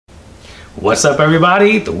What's up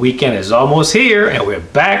everybody? The weekend is almost here and we're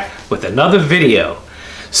back with another video.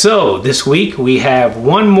 So this week we have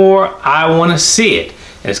one more I Want to See It,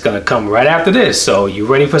 and it's going to come right after this. So you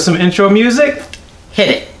ready for some intro music? Hit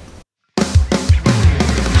it!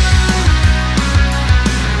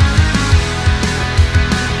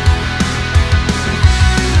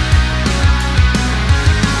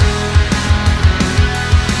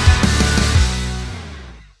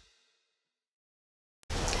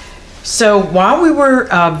 So while we were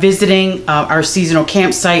visiting our seasonal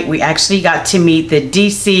campsite, we actually got to meet the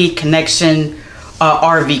DC Connection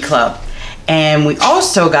RV Club. And we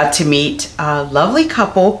also got to meet a lovely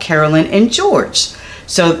couple, Carolyn and George.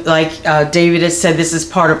 So like David has said, this is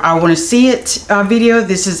part of I Want to See It video.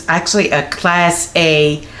 This is actually a Class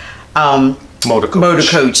A motor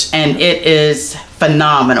coach, and it is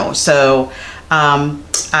phenomenal. So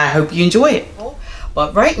I hope you enjoy it.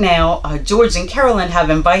 But right now, George and Carolyn have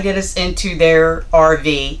invited us into their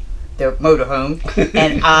RV, their motorhome,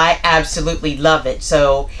 and I absolutely love it.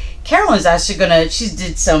 So Carolyn's actually she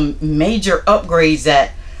did some major upgrades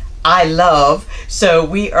that I love. So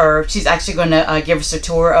she's actually gonna give us a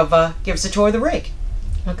tour of the rig.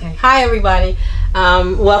 Okay. Hi everybody.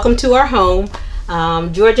 Welcome to our home.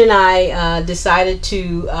 George and I decided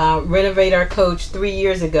to renovate our coach 3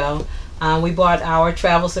 years ago. We bought our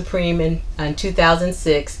Travel Supreme in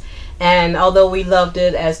 2006, and although we loved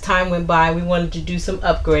it, as time went by we wanted to do some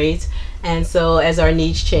upgrades, and so as our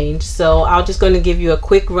needs changed. So I'm just going to give you a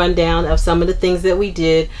quick rundown of some of the things that we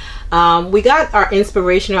did. We got our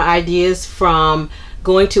inspirational ideas from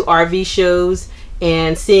going to RV shows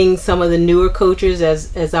and seeing some of the newer coaches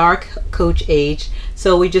as our coach aged,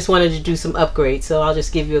 so we just wanted to do some upgrades. So I'll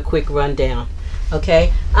just give you a quick rundown.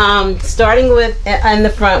 Okay, starting with in the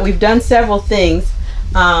front, we've done several things.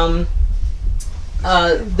 The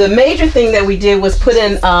major thing that we did was put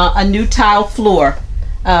in a new tile floor.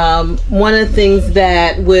 One of the things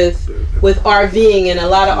that with RVing, and a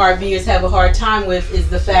lot of RVers have a hard time with, is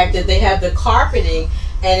the fact that they have the carpeting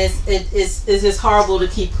and it's just horrible to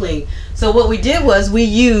keep clean. So what we did was we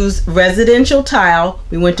used residential tile.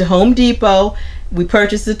 We went to Home Depot, we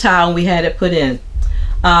purchased the tile, and we had it put in.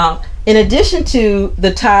 In addition to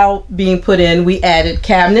the tile being put in, we added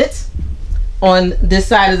cabinets on this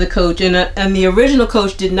side of the coach, and the original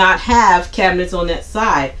coach did not have cabinets on that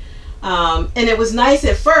side. And it was nice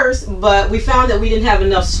at first, but we found that we didn't have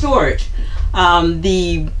enough storage.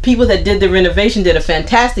 The people that did the renovation did a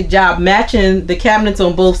fantastic job matching the cabinets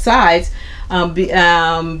on both sides,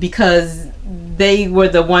 because they were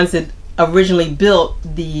the ones that originally built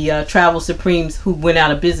the Travel Supremes, who went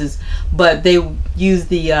out of business, but they used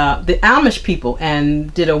the Amish people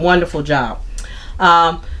and did a wonderful job.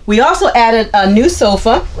 We also added a new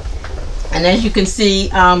sofa, and as you can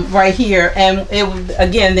see right here, and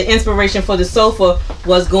again, the inspiration for the sofa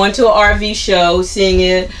was going to an RV show, seeing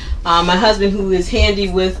it. My husband, who is handy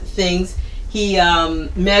with things, he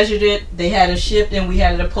measured it, they had it shipped, and we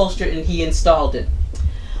had it upholstered, and he installed it.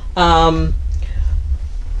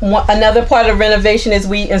 Another part of renovation is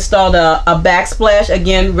we installed a backsplash,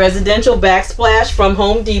 again residential backsplash from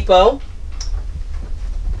Home Depot.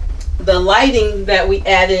 The lighting that we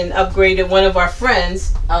added and upgraded, one of our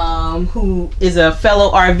friends who is a fellow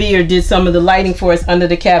RVer did some of the lighting for us under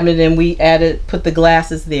the cabinet, and we put the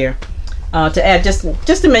glasses there to add just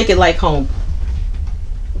to make it like home.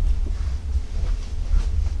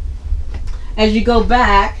 As you go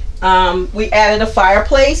back, we added a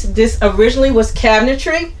fireplace. This originally was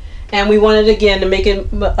cabinetry, and we wanted again to make it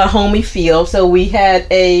a homey feel, so we had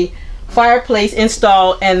a fireplace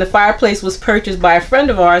installed, and the fireplace was purchased by a friend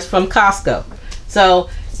of ours from Costco. So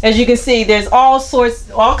as you can see, there's all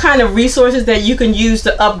kind of resources that you can use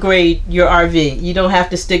to upgrade your RV. You don't have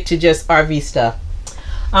to stick to just RV stuff.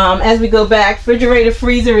 As we go back, refrigerator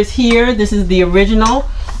freezer is here. This is the original.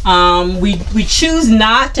 We choose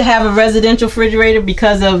not to have a residential refrigerator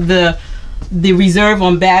because of the reserve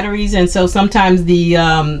on batteries, and so sometimes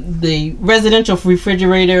the residential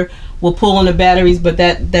refrigerator will pull on the batteries, but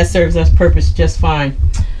that serves us purpose just fine.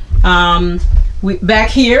 Back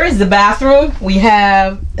here is the bathroom. We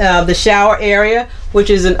have the shower area, which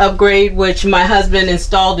is an upgrade, which my husband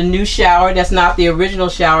installed a new shower. That's not the original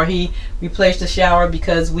shower. He replaced the shower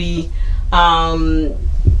because I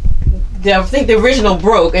think the original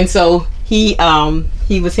broke, and so he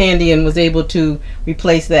was handy and was able to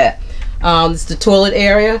replace that. It's the toilet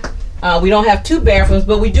area. We don't have 2 bathrooms,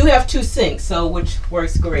 but we do have 2 sinks, which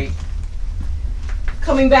works great.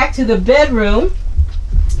 Coming back to the bedroom,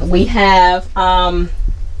 we have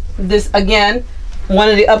this again, one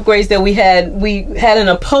of the upgrades that we had an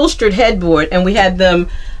upholstered headboard, and we had them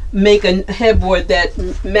make a headboard that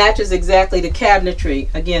matches exactly the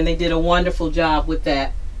cabinetry. Again, they did a wonderful job with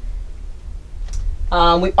that.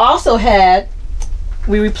 We also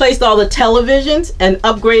we replaced all the televisions and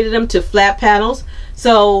upgraded them to flat panels.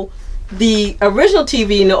 So the original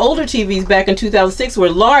TV and the older TVs back in 2006 were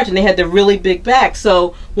large and they had the really big back.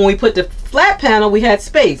 So when we put the flat panel, we had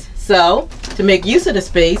space. So to make use of the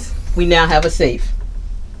space, we now have a safe.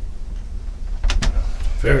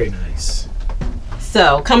 Very nice.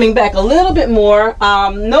 So coming back a little bit more,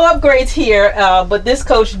 no upgrades here, but this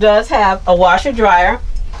coach does have a washer dryer,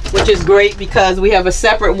 which is great because we have a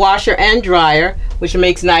separate washer and dryer, which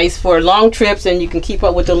makes nice for long trips and you can keep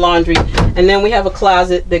up with the laundry. And then we have a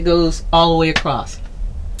closet that goes all the way across.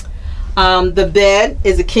 The bed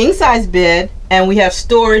is a king size bed and we have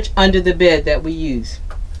storage under the bed that we use.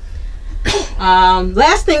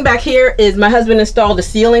 Last thing back here is my husband installed a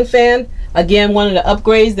ceiling fan. Again, one of the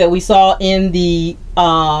upgrades that we saw in the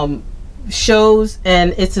shows,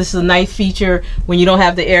 and it's just a nice feature when you don't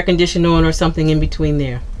have the air conditioner on or something in between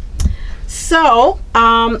there. So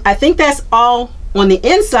I think that's all on the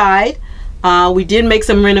inside. We did make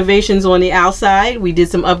some renovations on the outside. We did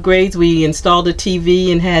some upgrades. We installed a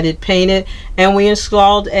TV and had it painted, and we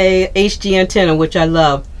installed a HD antenna, which I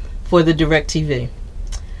love, for the DirecTV.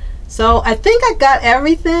 So I think I got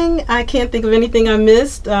everything. I can't think of anything I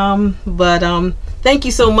missed, but thank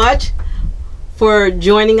you so much for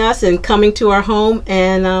joining us and coming to our home,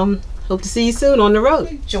 and hope to see you soon on the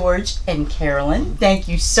road. George and Carolyn, thank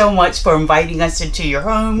you so much for inviting us into your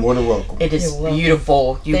home. More than welcome. It is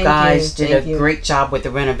beautiful. You guys did a great job with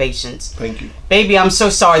the renovations. Thank you. Baby, I'm so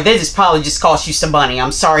sorry. This probably just cost you some money.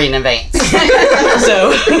 I'm sorry in advance.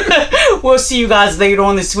 So we'll see you guys later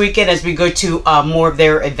on this weekend as we go to more of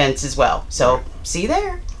their events as well. So see you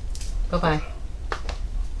there. Bye-bye.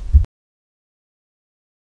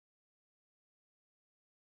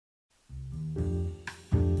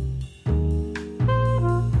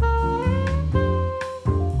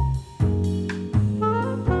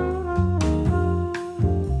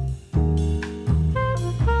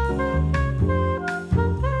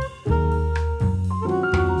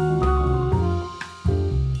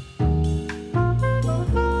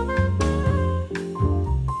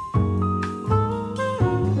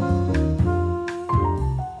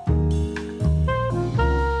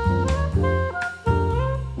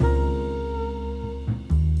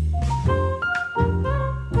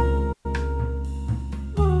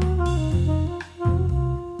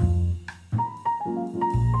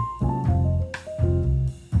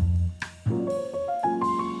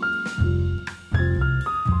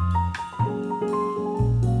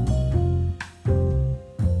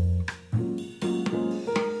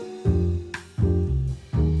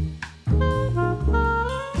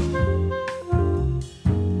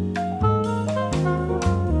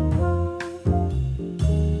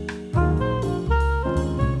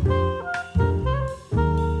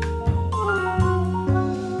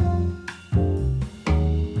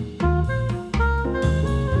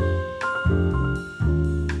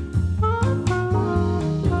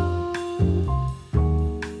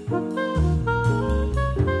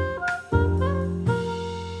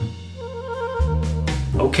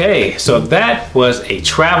 Okay, so that was a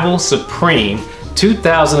Travel Supreme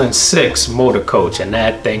 2006 motor coach, and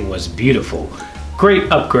that thing was beautiful. Great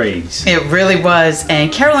upgrades. It really was.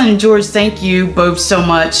 And Carolyn and George, thank you both so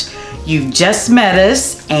much. You just met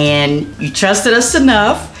us and you trusted us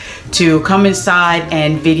enough to come inside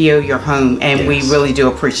and video your home, and we really do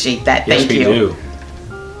appreciate that. Thank you. Yes, we do.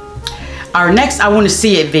 Our next I Want to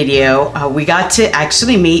See It video, we got to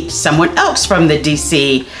actually meet someone else from the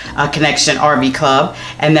DC Connection RV Club,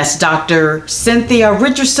 and that's Dr. Cynthia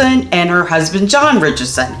Richardson and her husband John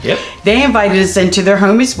Richardson. Yep. They invited us into their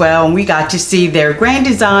home as well, and we got to see their Grand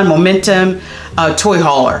Design Momentum toy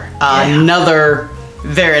hauler. Another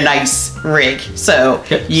very nice rig. So,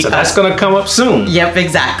 so that's going to come up soon. Yep,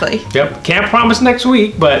 exactly. Yep. Can't promise next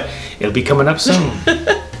week, but it'll be coming up soon.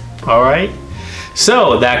 All right.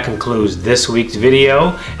 So that concludes this week's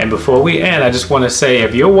video, and before we end, I just want to say,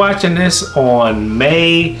 if you're watching this on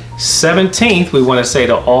May 17th, we want to say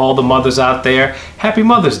to all the mothers out there, Happy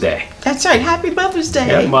Mother's Day. That's right, Happy Mother's Day.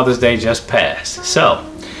 Yeah, Mother's Day just passed. So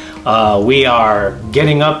we are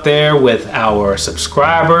getting up there with our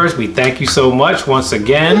subscribers. We thank you so much once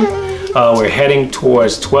again. We're heading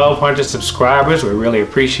towards 1,200 subscribers. We really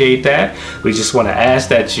appreciate that. We just want to ask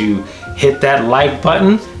that you hit that like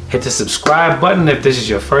button, hit the subscribe button if this is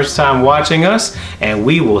your first time watching us, and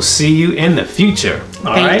we will see you in the future.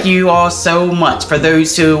 Thank you all so much for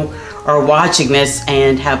those who are watching this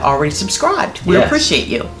and have already subscribed. We appreciate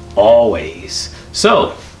you. Always.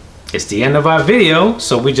 So, it's the end of our video,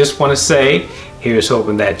 so we just want to say, here's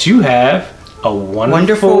hoping that you have a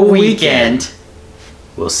wonderful weekend.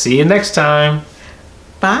 We'll see you next time.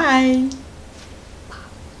 Bye.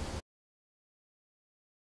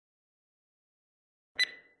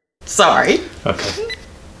 Sorry. Okay.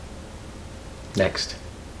 Next.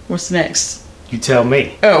 What's next? You tell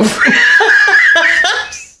me. Oh.